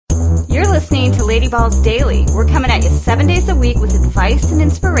You're listening to Lady Balls Daily. We're coming at you 7 days a week with advice and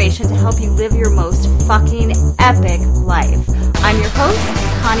inspiration to help you live your most fucking epic life. I'm your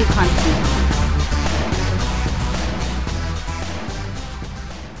host, Connie Constantine.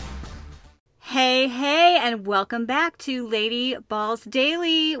 Hey, and welcome back to Lady Balls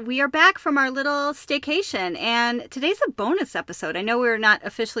Daily. We are back from our little staycation, and today's a bonus episode. I know we're not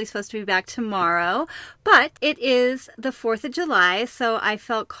officially supposed to be back tomorrow, but it is the 4th of July, so I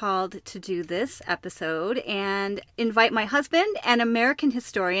felt called to do this episode and invite my husband and American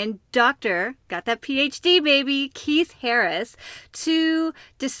historian, Dr. Got that PhD, baby, Keith Harris, to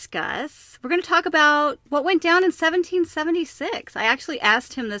discuss. We're going to talk about what went down in 1776. I actually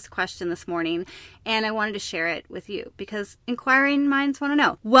asked him this question this morning, and I wanted to share it with you because inquiring minds want to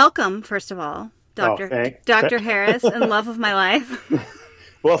know. Welcome, first of all, Dr. Harris, and love of my life.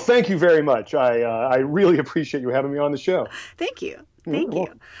 Well, thank you very much. I really appreciate you having me on the show. Thank you. Thank you.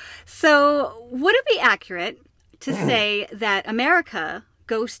 So, would it be accurate to say that America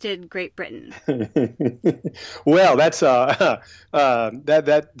ghosted Great Britain? Well, that's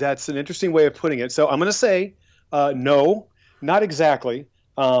that's an interesting way of putting it. So I'm going to say no, not exactly.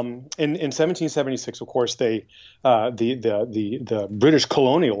 In 1776, of course, the British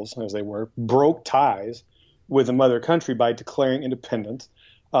colonials, as they were, broke ties with the mother country by declaring independence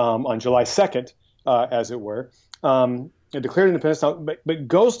on July 2nd, as it were. Declared independence. Now, but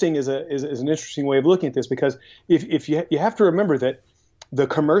ghosting is an interesting way of looking at this because if you have to remember that the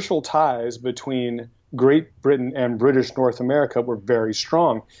commercial ties between Great Britain and British North America were very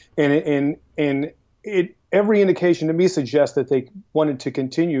strong, and every indication to me suggests that they wanted to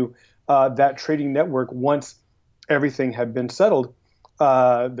continue that trading network once everything had been settled.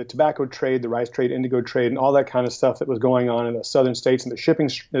 The tobacco trade, the rice trade, indigo trade, and all that kind of stuff that was going on in the southern states, and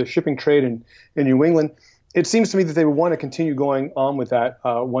the shipping trade in New England. It seems to me that they would want to continue going on with that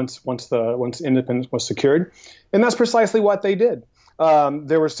once independence was secured, and that's precisely what they did.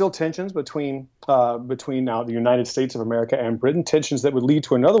 There were still tensions between now the United States of America and Britain, tensions that would lead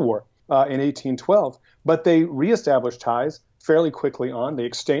to another war in 1812. But they reestablished ties fairly quickly on. They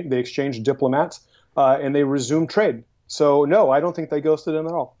exchanged diplomats and they resumed trade. So no, I don't think they ghosted them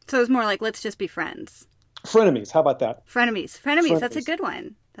at all. So it was more like, let's just be friends. Frenemies. How about that? Frenemies. That's a good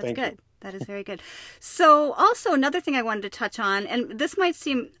one. That's good. That is very good. So also another thing I wanted to touch on, and this might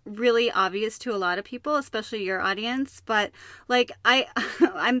seem really obvious to a lot of people, especially your audience, but like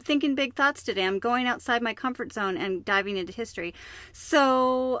I'm thinking big thoughts today. I'm going outside my comfort zone and diving into history.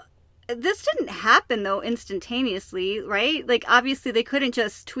 So this didn't happen though instantaneously, right? Like obviously they couldn't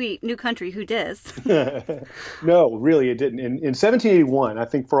just tweet "New country, who dis?" No, really it didn't. In 1781, I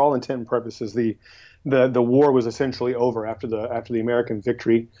think for all intent and purposes, the war was essentially over after the American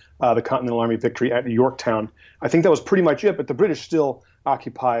victory, the Continental Army victory at Yorktown. I think that was pretty much it. But the British still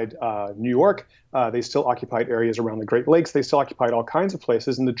occupied New York. They still occupied areas around the Great Lakes. They still occupied all kinds of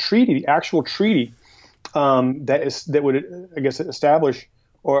places. And the actual treaty that would, I guess, establish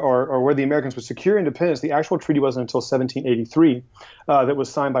or where the Americans would secure independence, the actual treaty wasn't until 1783 that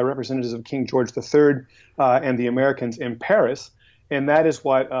was signed by representatives of King George III and the Americans in Paris. And that is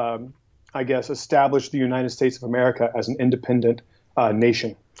what I guess, established the United States of America as an independent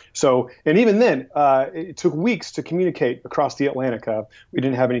nation. So, and even then, it took weeks to communicate across the Atlantic. We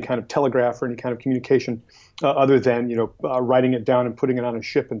didn't have any kind of telegraph or any kind of communication other than, writing it down and putting it on a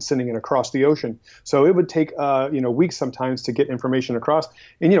ship and sending it across the ocean. So it would take, weeks sometimes to get information across.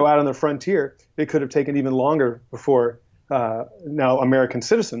 And, out on the frontier, it could have taken even longer before now American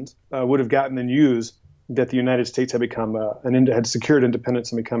citizens would have gotten the news that the United States had become had secured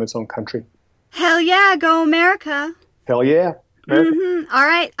independence and become its own country. Hell yeah, go America! Hell yeah! Mm-hmm. All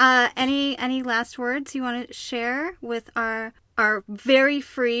right. Any last words you want to share with our very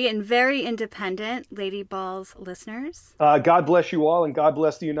free and very independent Lady Balls listeners? God bless you all, and God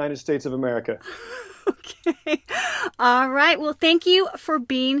bless the United States of America. Okay. All right. Well, thank you for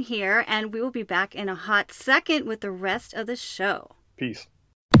being here, and we will be back in a hot second with the rest of the show. Peace.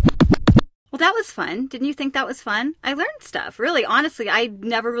 Well, that was fun. Didn't you think that was fun? I learned stuff. Really, honestly, I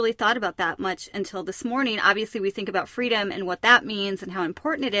never really thought about that much until this morning. Obviously, we think about freedom and what that means and how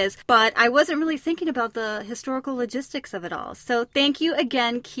important it is, but I wasn't really thinking about the historical logistics of it all. So thank you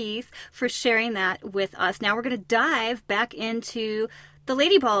again, Keith, for sharing that with us. Now we're going to dive back into the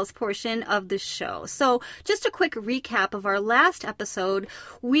Lady Balls portion of the show. So just a quick recap of our last episode.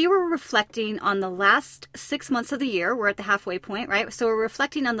 We were reflecting on the last 6 months of the year. We're at the halfway point, right? So we're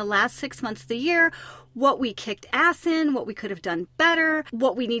reflecting on the last 6 months of the year, what we kicked ass in, what we could have done better,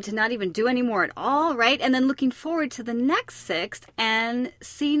 what we need to not even do anymore at all, right? And then looking forward to the next 6 and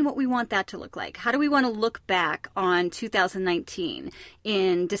seeing what we want that to look like. How do we want to look back on 2019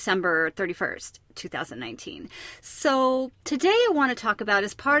 in December 31st, 2019? So today I want to talk about,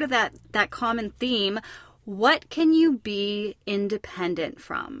 as part of that common theme, what can you be independent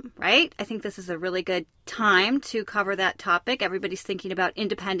from, right? I think this is a really good time to cover that topic. Everybody's thinking about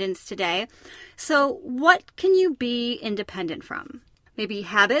independence today. So what can you be independent from? Maybe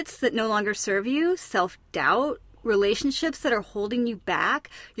habits that no longer serve you, self-doubt, relationships that are holding you back,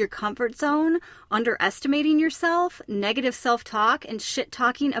 your comfort zone, underestimating yourself, negative self-talk, and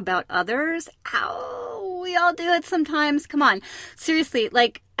shit-talking about others. Ow, we all do it sometimes. Come on. Seriously,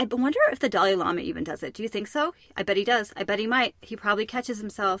 I wonder if the Dalai Lama even does it. Do you think so? I bet he does. I bet he might. He probably catches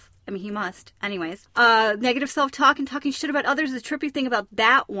himself. I mean, he must. Anyways, negative self-talk and talking shit about others. The trippy thing about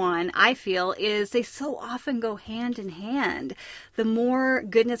that one, I feel, is they so often go hand in hand. The more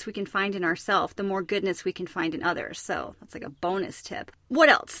goodness we can find in ourselves, the more goodness we can find in others. So that's like a bonus tip. What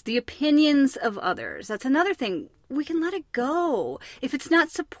else? The opinions of others. That's another thing. We can let it go. If it's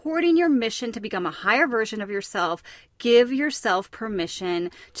not supporting your mission to become a higher version of yourself, give yourself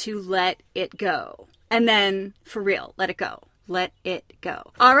permission to let it go. And then, for real, let it go. Let it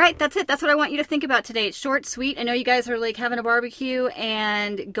go. All right, that's it. That's what I want you to think about today. It's short, sweet. I know you guys are like having a barbecue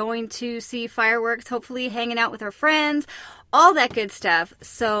and going to see fireworks, hopefully hanging out with our friends, all that good stuff.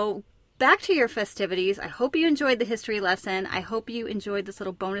 So back to your festivities. I hope you enjoyed the history lesson. I hope you enjoyed this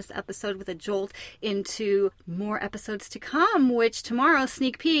little bonus episode with a jolt into more episodes to come, which tomorrow,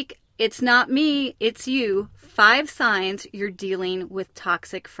 sneak peek, it's not me, it's you. 5 signs you're dealing with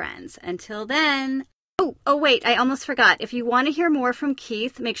toxic friends. Until then... Oh, wait, I almost forgot. If you want to hear more from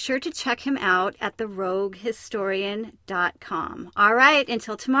Keith, make sure to check him out at theroguehistorian.com. All right,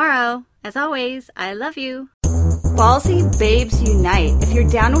 until tomorrow, as always, I love you. Ballsy Babes Unite. If you're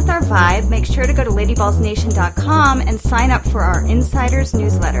down with our vibe, make sure to go to ladyballsnation.com and sign up for our Insiders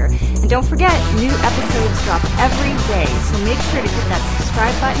newsletter. And don't forget, new episodes drop every day, so make sure to hit that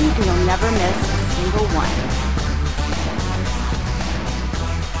subscribe button and you'll never miss a single one.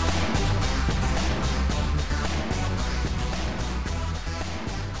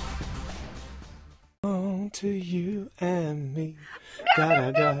 To you and me. Da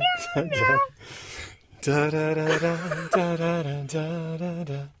da da da da. Da da da da da da da da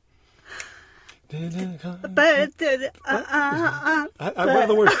da. I read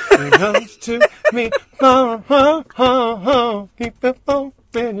the words. It comes to me. Keep it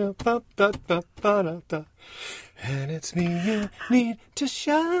open. And it's me you need to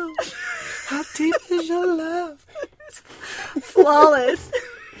show. How deep is your love? Flawless.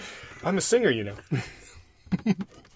 I'm a singer, you know.